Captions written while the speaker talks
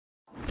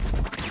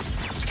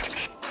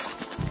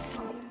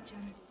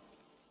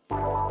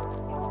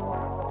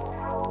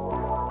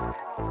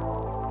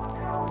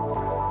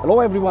Hello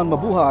everyone,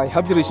 mabuhay.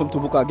 Happy Rizom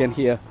Tubuka again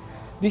here.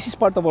 This is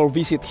part of our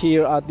visit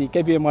here at the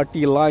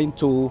KVMRT line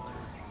to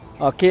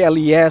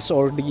KLES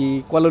or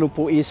the Kuala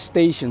Lumpur East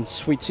stations,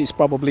 which is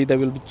probably they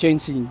will be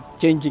changing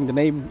the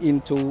name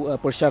into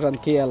Persyaran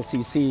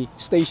KLCC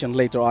station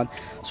later on.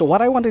 So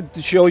what I wanted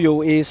to show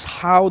you is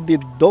how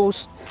did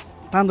those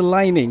tunnel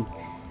lining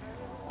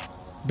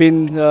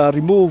been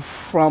removed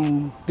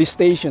from these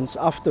stations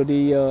after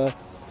the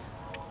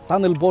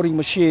tunnel boring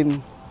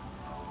machine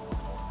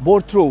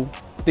bored through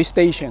this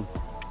station.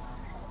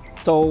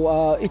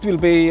 So it will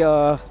be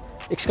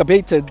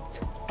excavated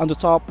on the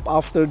top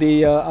after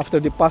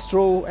the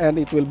pass-through, and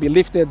it will be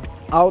lifted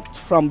out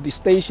from the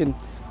station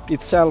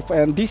itself.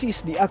 And this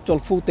is the actual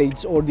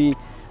footage or the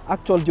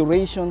actual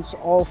durations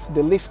of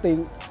the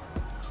lifting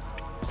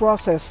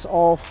process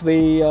of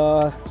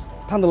the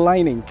tunnel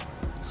lining.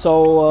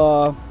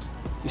 So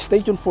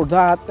stay tuned for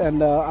that,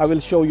 and I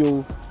will show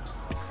you.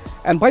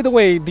 And by the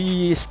way,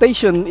 the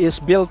station is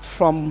built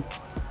from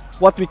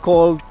what we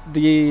call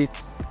the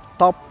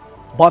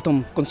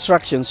top-bottom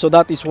construction. So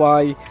that is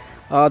why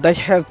they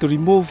have to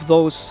remove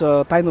those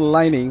tunnel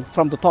lining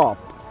from the top.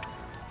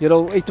 You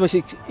know, it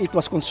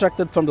was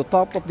constructed from the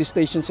top of the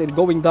stations and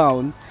going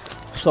down.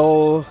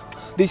 So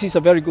this is a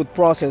very good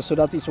process. So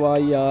that is why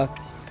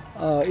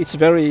it's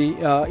very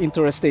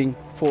interesting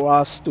for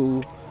us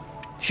to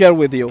share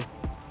with you.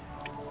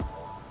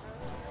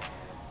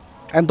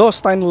 And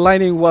those tunnel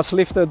lining was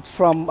lifted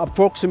from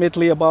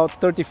approximately about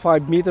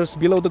 35 meters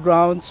below the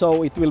ground.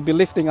 So it will be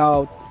lifting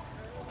out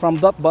from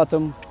that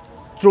bottom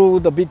through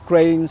the big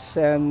cranes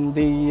and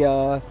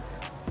the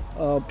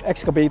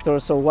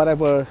excavators or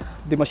whatever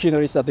the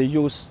machineries that they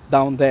use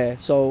down there.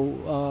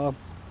 So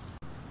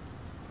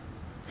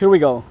here we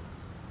go.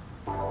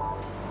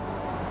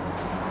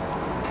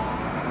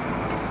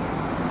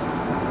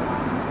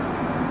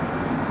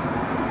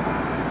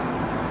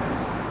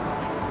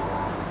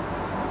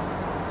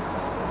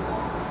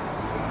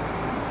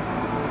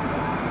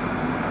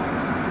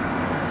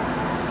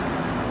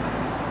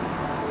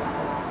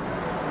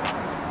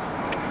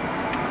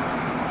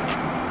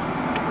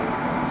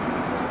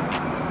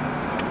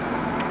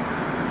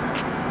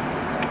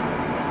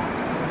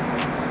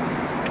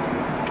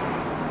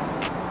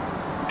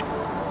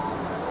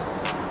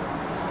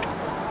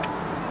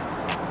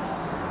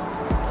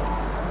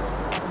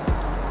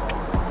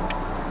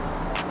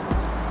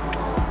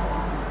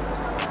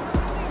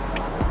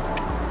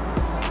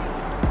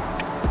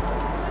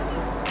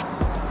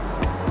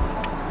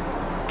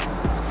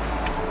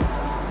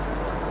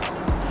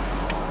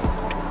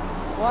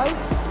 Why?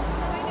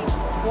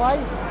 Why?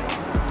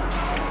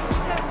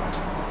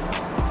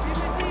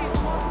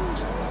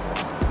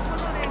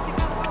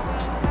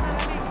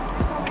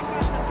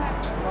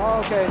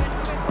 Oh, okay.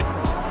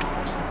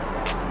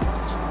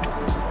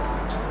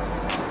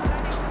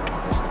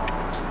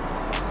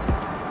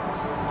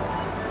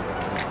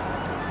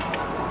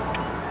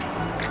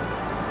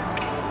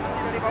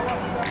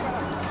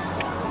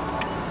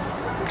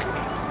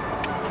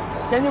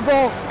 Can you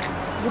go?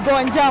 You go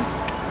and jump.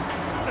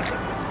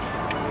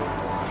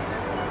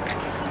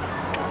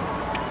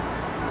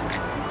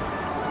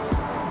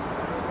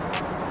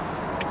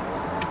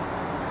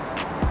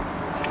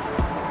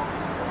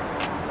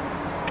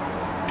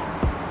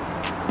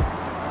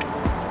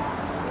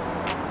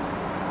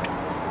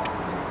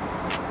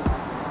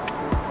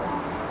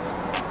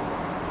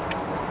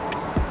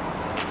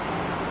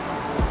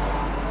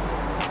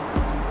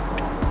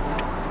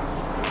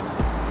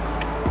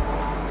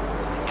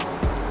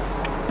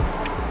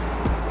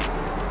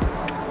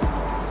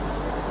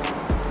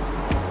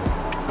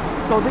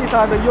 So these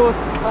are the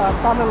used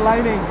tunnel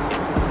lining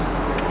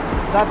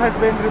that has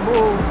been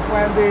removed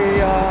when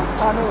the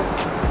tunnel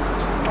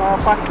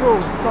passed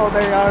through. So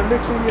they are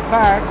lifting it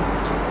back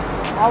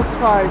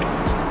outside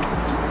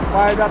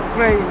by that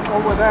crane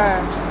over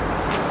there.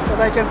 But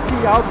I can see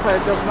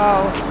outside just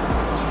now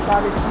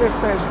that it's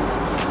lifted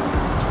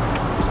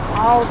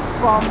out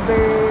from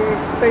the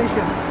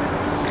station.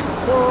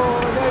 So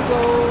there you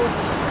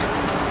go.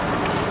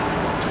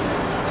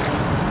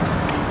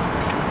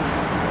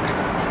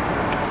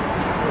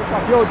 A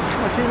huge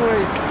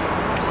machinery,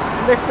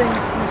 lifting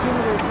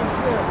machinery is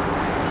here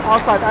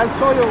outside. I'll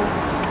show you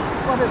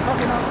what is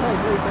happening outside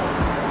later.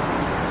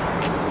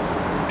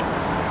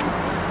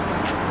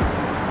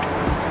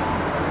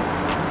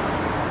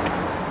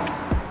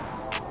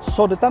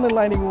 So the tunnel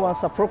lining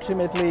was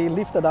approximately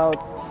lifted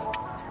out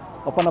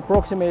upon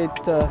approximate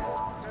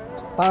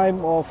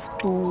time of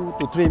 2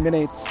 to 3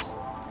 minutes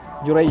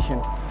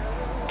duration.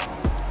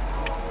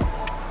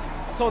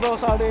 So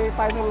those are the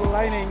tunnel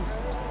lining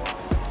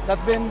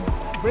that's been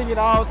bringing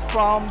out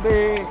from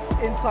the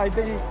inside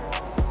the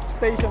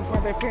stations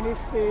when they finish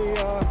the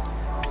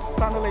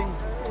tunneling,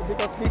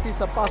 because this is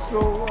a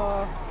pass-through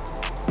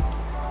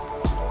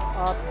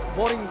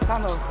boring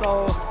tunnel,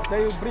 so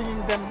they're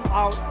bringing them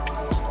out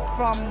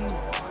from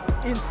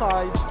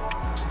inside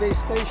the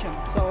station.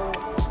 So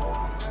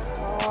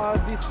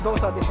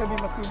those are the heavy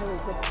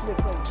machineries that's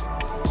lifted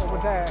over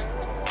there.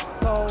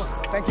 So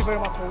thank you very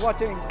much for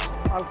watching.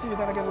 I'll see you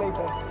then again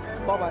later.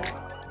 Bye bye.